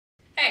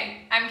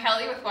Hey, I'm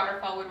Kelly with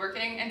Waterfall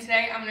Woodworking, and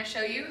today I'm going to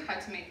show you how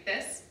to make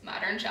this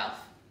modern shelf.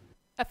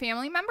 A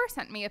family member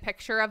sent me a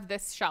picture of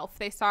this shelf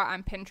they saw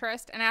on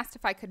Pinterest and asked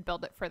if I could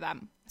build it for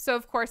them. So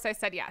of course I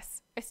said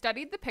yes. I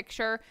studied the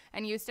picture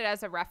and used it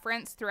as a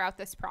reference throughout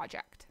this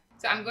project.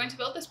 So I'm going to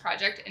build this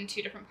project in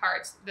two different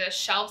parts, the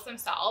shelves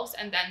themselves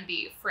and then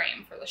the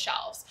frame for the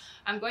shelves.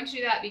 I'm going to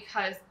do that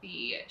because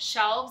the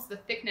shelves, the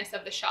thickness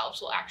of the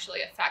shelves will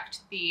actually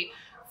affect the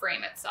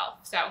frame itself.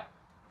 So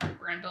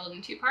we're going to build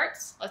in two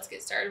parts. Let's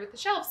get started with the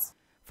shelves.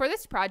 For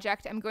this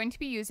project, I'm going to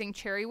be using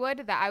cherry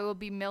wood that I will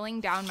be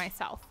milling down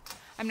myself.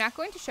 I'm not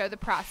going to show the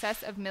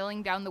process of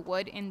milling down the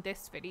wood in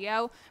this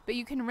video, but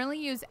you can really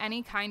use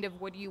any kind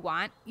of wood you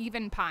want,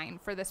 even pine,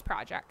 for this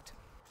project.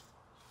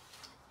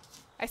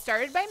 I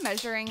started by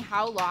measuring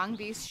how long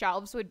these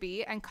shelves would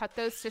be and cut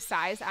those to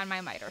size on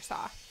my miter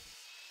saw.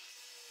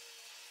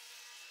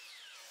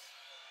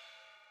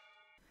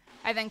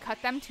 I then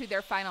cut them to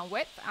their final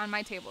width on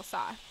my table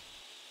saw.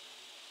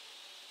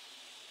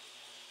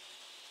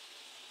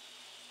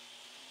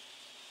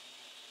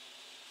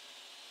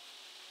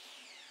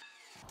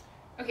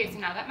 Okay, so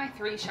now that my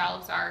three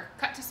shelves are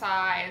cut to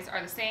size,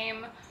 are the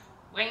same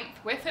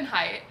length, width, and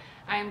height,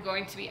 I'm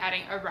going to be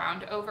adding a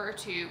round over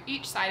to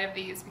each side of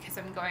these because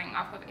I'm going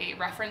off of a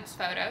reference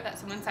photo that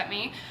someone sent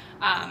me.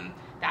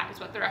 That is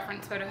what the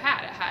reference photo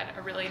had. It had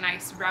a really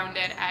nice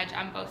rounded edge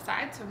on both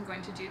sides, so I'm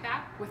going to do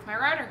that with my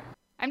router.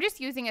 I'm just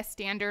using a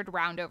standard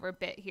round over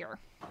bit here.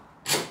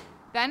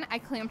 Then I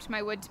clamped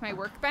my wood to my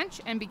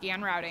workbench and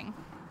began routing.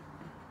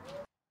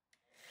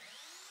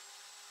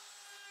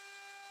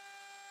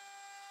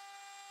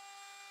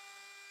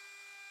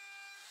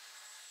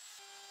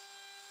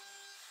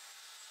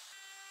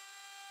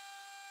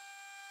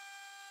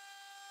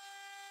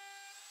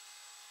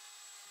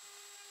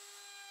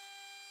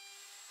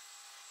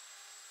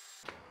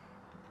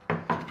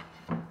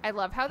 I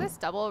love how this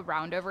double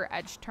round over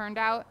edge turned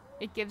out.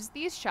 It gives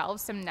these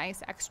shelves some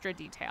nice extra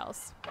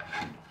details.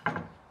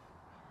 All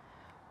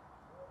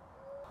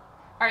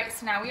right,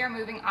 so now we are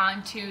moving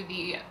on to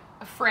the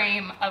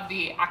frame of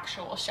the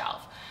actual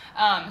shelf.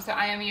 So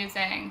I am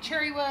using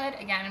cherry wood.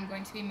 Again, I'm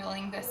going to be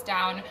milling this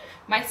down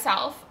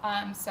myself.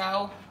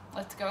 So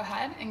let's go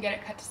ahead and get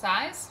it cut to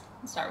size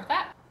and start with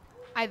that.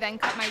 I then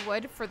cut my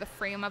wood for the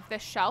frame of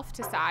this shelf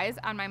to size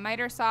on my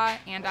miter saw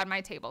and on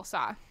my table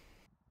saw.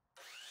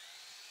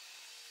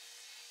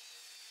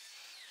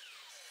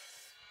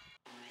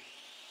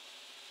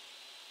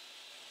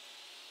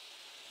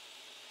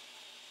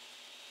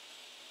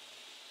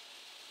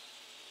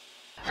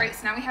 Alright,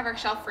 so now we have our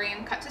shelf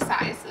frame cut to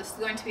size. So this is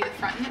going to be the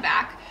front and the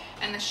back,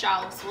 and the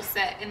shelves will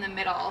sit in the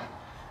middle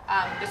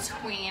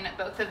between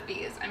both of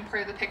these. And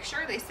per the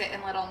picture, they sit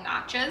in little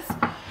notches.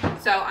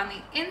 So on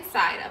the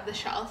inside of the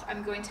shelf,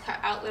 I'm going to cut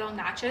out little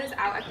notches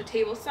out at the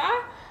table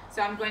saw.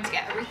 So I'm going to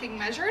get everything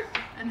measured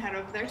and head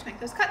over there to make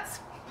those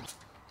cuts.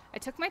 I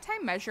took my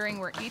time measuring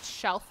where each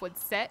shelf would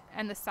sit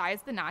and the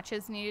size the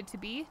notches needed to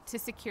be to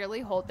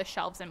securely hold the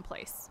shelves in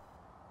place.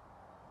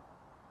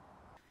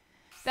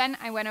 Then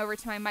I went over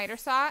to my miter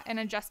saw and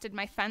adjusted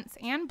my fence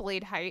and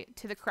blade height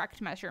to the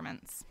correct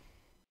measurements.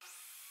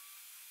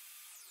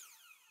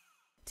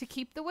 To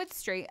keep the wood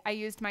straight, I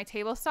used my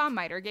table saw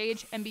miter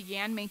gauge and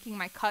began making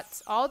my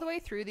cuts all the way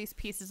through these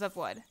pieces of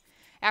wood.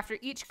 After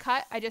each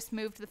cut, I just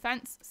moved the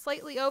fence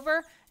slightly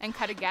over and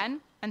cut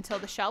again until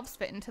the shelves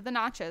fit into the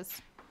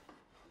notches.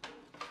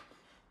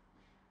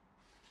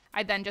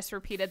 I then just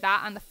repeated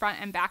that on the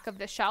front and back of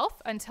the shelf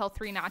until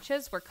 3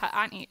 notches were cut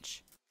on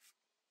each.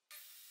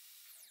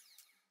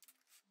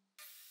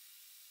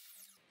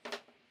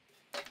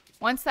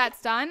 Once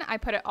that's done, I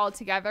put it all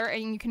together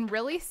and you can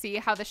really see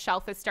how the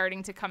shelf is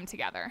starting to come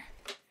together.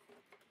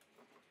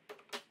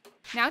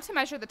 Now to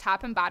measure the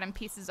top and bottom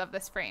pieces of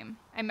this frame.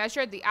 I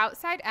measured the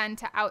outside end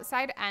to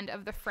outside end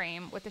of the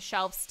frame with the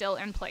shelves still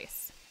in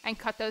place and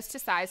cut those to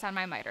size on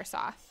my miter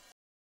saw.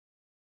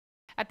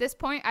 At this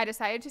point, I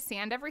decided to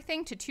sand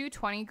everything to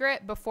 220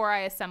 grit before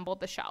I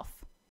assembled the shelf.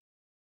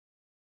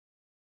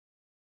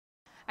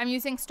 I'm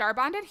using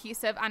Starbond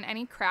adhesive on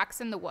any cracks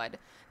in the wood.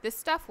 This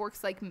stuff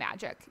works like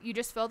magic. You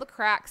just fill the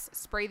cracks,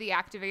 spray the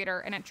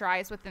activator, and it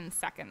dries within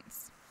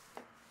seconds.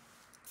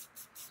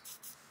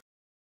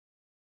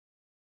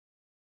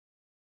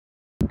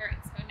 Alright,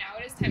 so now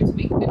it is time to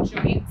make the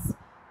joints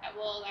that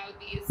will allow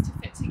these to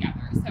fit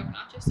together. So we're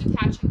not just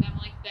attaching them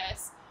like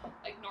this,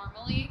 like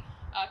normally.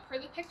 Per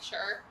the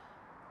picture,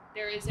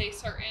 there is a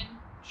certain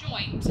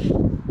joint,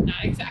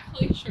 not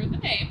exactly sure the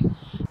name,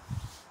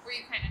 where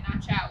you kind of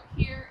notch out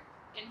here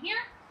and here,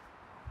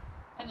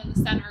 and then the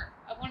center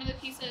of one of the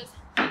pieces,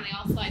 and they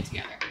all slide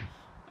together.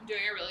 I'm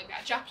doing a really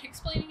bad job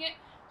explaining it,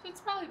 so it's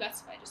probably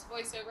best if I just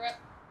voice over it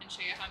and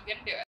show you how I'm going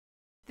to do it.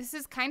 This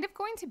is kind of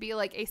going to be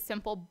like a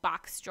simple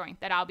box joint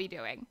that I'll be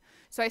doing.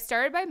 So I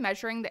started by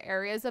measuring the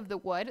areas of the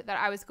wood that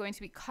I was going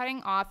to be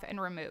cutting off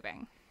and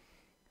removing.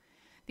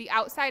 The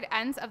outside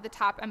ends of the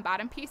top and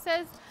bottom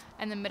pieces,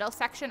 and the middle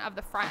section of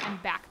the front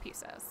and back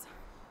pieces.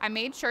 I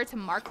made sure to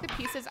mark the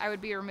pieces I would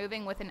be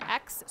removing with an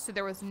X so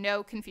there was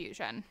no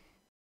confusion.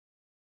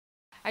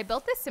 I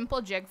built this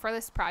simple jig for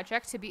this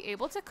project to be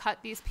able to cut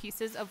these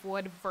pieces of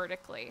wood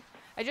vertically.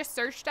 I just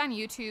searched on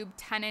YouTube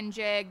 10-in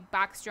jig,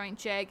 box joint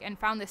jig, and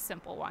found this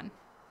simple one.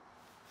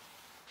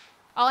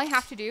 All I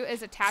have to do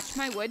is attach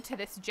my wood to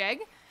this jig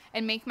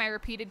and make my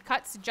repeated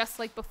cuts just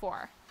like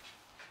before.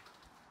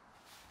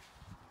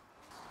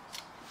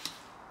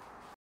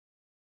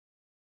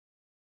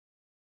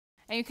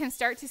 And you can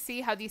start to see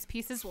how these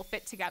pieces will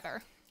fit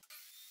together.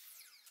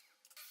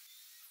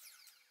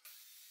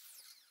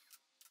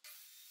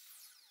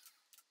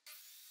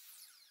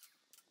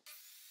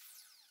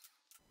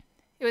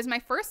 It was my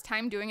first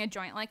time doing a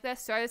joint like this,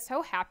 so I was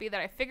so happy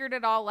that I figured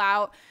it all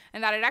out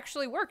and that it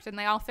actually worked and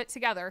they all fit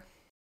together.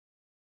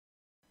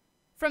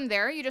 From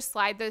there, you just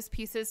slide those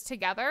pieces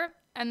together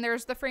and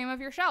there's the frame of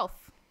your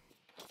shelf.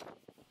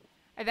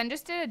 I then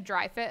just did a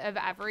dry fit of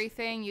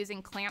everything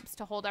using clamps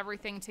to hold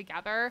everything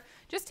together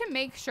just to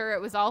make sure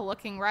it was all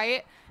looking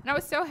right, and I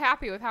was so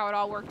happy with how it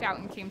all worked out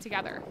and came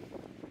together.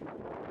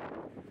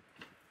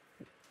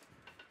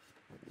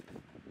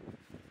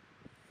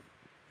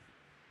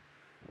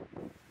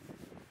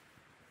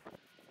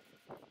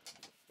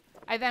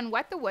 I then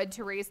wet the wood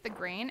to raise the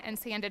grain and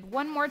sanded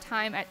one more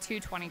time at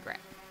 220 grit.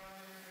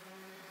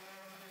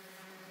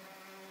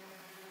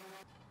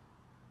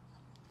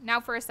 Now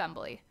for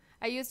assembly.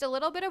 I used a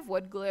little bit of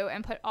wood glue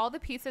and put all the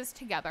pieces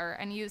together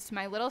and used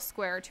my little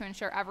square to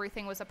ensure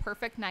everything was a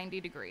perfect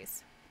 90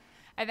 degrees.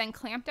 I then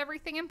clamped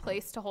everything in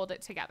place to hold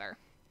it together.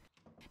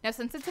 Now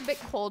since it's a bit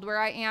cold where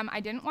I am,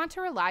 I didn't want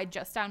to rely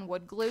just on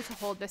wood glue to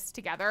hold this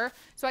together,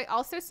 so I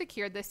also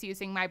secured this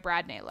using my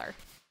brad nailer.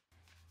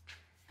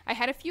 I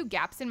had a few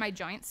gaps in my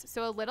joints,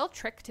 so a little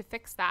trick to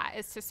fix that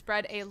is to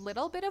spread a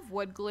little bit of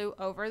wood glue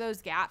over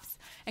those gaps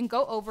and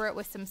go over it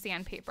with some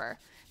sandpaper.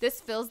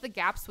 This fills the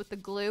gaps with the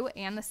glue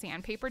and the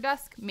sandpaper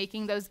dust,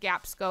 making those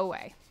gaps go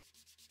away.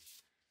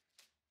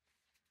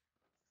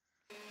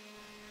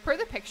 Per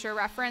the picture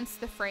reference,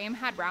 the frame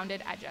had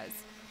rounded edges,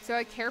 so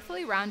I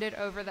carefully rounded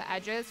over the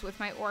edges with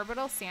my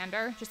orbital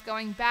sander, just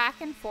going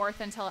back and forth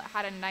until it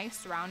had a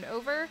nice round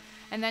over,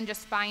 and then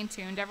just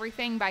fine-tuned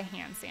everything by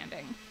hand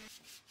sanding.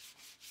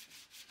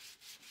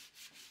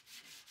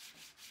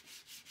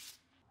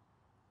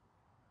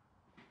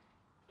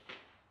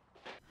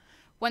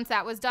 Once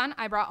that was done,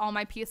 I brought all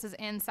my pieces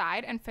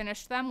inside and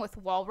finished them with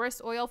walrus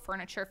oil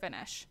furniture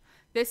finish.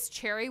 This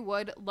cherry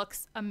wood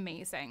looks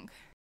amazing.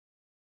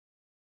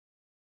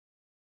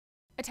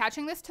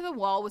 Attaching this to the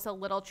wall was a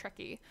little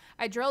tricky.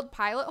 I drilled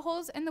pilot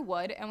holes in the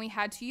wood and we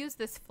had to use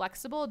this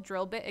flexible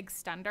drill bit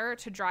extender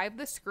to drive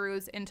the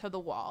screws into the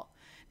wall.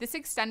 This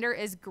extender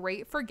is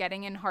great for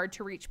getting in hard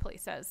to reach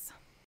places.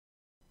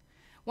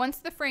 Once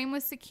the frame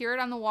was secured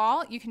on the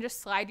wall, you can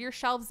just slide your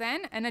shelves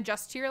in and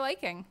adjust to your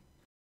liking.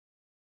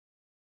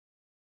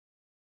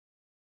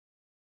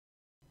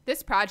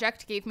 This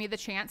project gave me the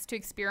chance to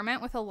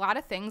experiment with a lot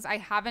of things I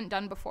haven't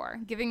done before,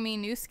 giving me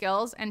new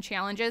skills and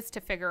challenges to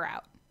figure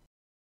out.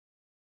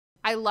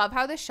 I love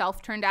how the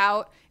shelf turned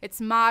out. It's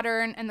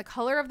modern and the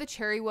color of the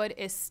cherry wood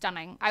is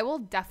stunning. I will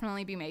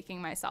definitely be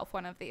making myself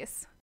one of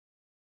these.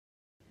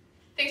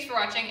 Thanks for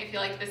watching. If you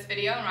liked this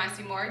video and want to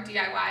see more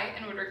DIY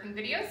and woodworking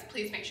videos,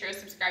 please make sure to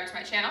subscribe to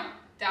my channel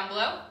down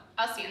below.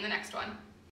 I'll see you in the next one.